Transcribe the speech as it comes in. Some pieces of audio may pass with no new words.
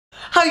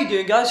How you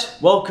doing, guys?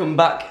 Welcome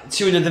back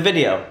to another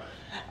video.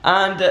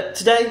 And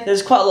today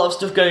there's quite a lot of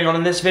stuff going on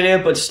in this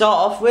video, but to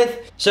start off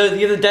with, so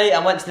the other day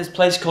I went to this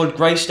place called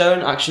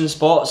Greystone Action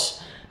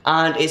Sports,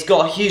 and it's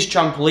got a huge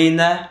trampoline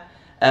there,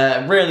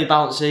 really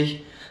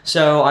bouncy,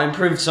 so I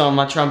improved some of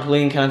my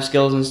trampoline kind of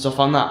skills and stuff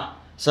on that.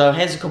 So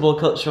here's a couple of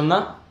clips from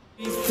that.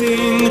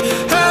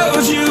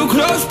 Held you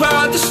close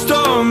by the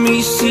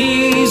stormy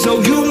seas.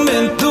 Oh, you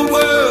meant the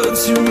world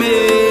to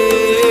me.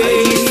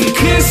 I used to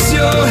kiss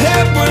your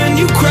head when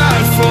you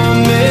cried for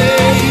me.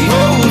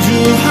 Hold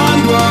your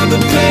hand while the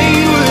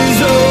pain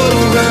was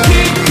over.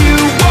 Keep you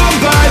warm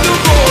by the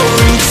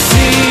roaring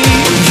sea.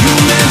 You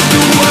meant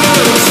the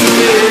world to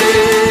me.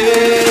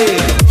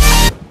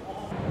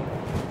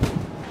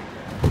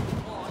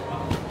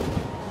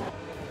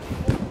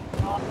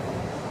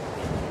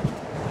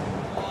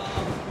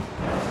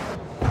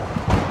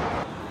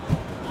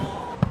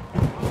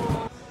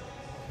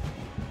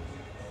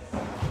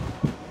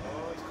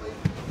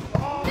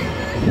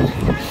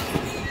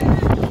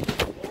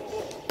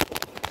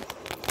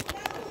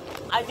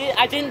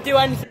 I didn't do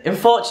anything.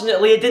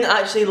 Unfortunately, it didn't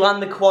actually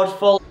land the quad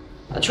full.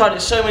 I tried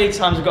it so many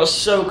times, I got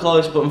so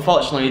close, but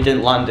unfortunately it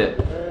didn't land it.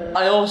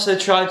 I also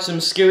tried some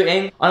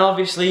scooting, and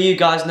obviously you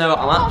guys know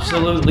I'm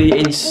absolutely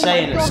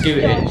insane at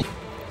scooting.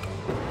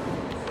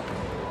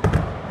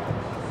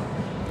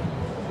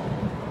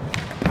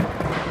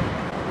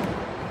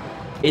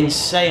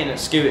 Insane at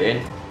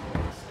scooting.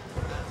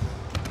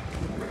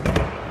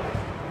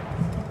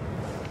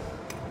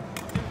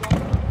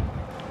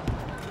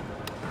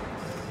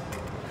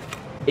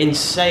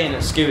 Insane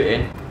at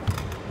scooting.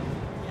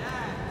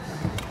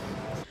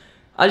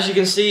 As you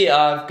can see,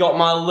 I've got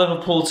my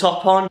Liverpool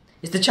top on.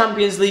 It's the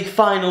Champions League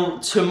final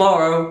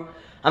tomorrow.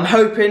 I'm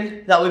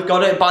hoping that we've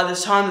got it by the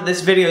time that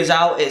this video is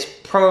out. It's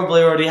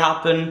probably already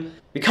happened.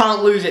 We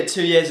can't lose it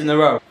 2 years in a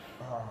row.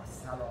 Oh,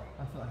 Salah.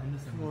 I thought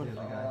Henderson was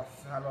the other guy.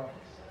 Salah.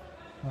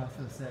 Oh, I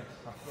feel sick.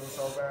 I feel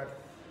so bad.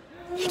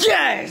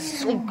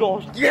 Yes! Oh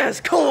god,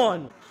 yes, come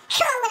on!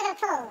 Come on,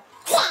 Liverpool!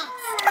 Yes!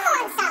 Come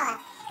on, Salah!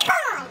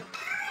 Come on!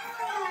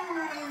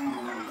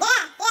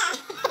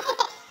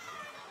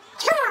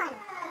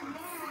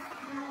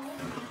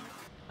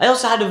 I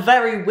also had a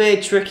very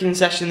weird tricking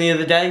session the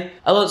other day.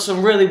 I learned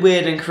some really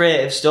weird and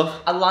creative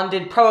stuff. I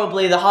landed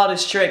probably the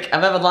hardest trick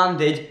I've ever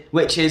landed,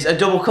 which is a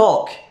double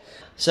cork.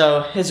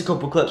 So here's a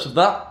couple clips of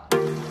that.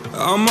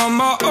 I'm on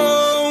my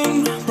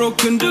own,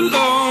 broken and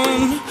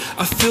alone.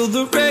 I feel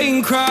the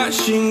rain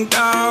crashing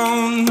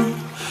down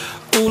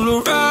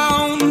all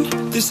around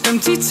this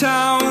empty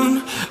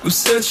town. I'm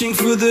searching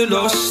for the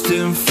lost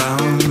and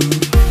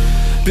found,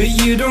 but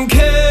you don't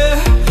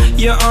care,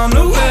 you're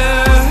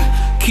unaware.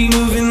 Keep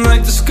moving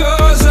like the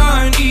scars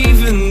aren't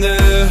even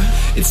there.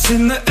 It's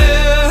in the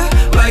air,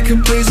 like a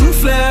blazing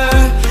flare.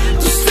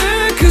 Just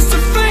stare, cause the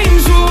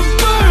flames will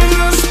burn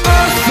us.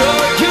 I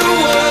thought you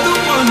were the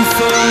one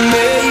for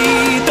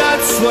me.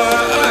 That's why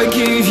I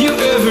gave you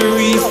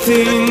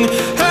everything.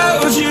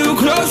 Held you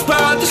close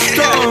by the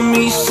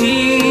stormy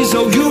seas.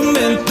 Oh, you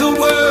meant the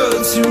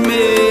world to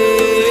me.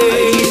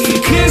 I used to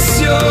kiss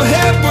your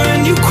head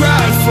when you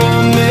cried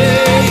for me.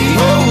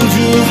 Hold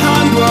your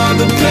hand while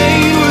the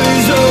pain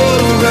was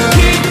over.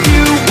 Keep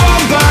you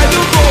warm by the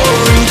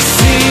roaring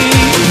sea.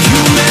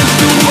 You meant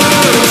the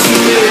world to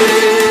me.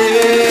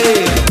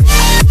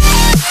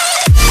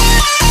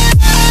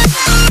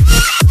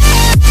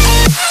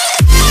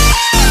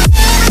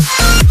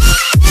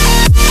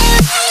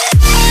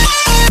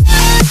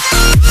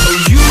 Oh,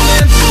 you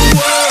meant the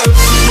world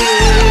to me.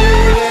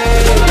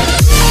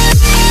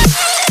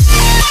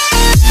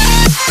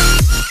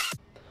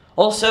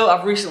 Also,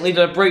 I've recently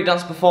done a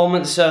breakdance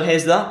performance, so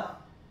here's that.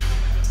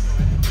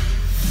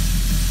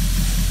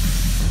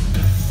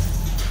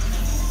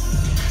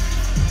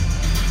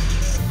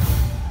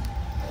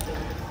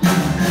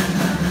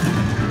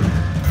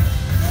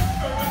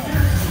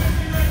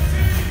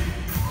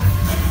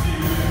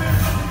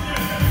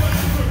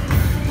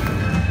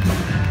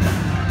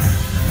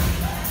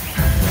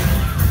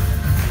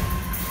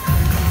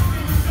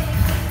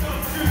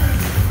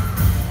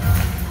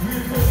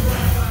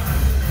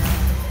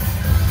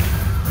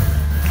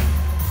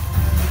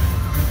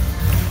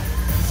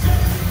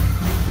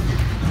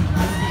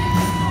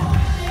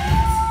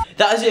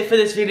 That is it for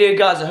this video,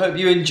 guys. I hope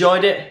you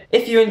enjoyed it.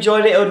 If you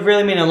enjoyed it, it would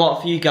really mean a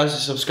lot for you guys to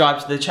subscribe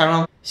to the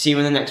channel. See you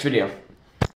in the next video.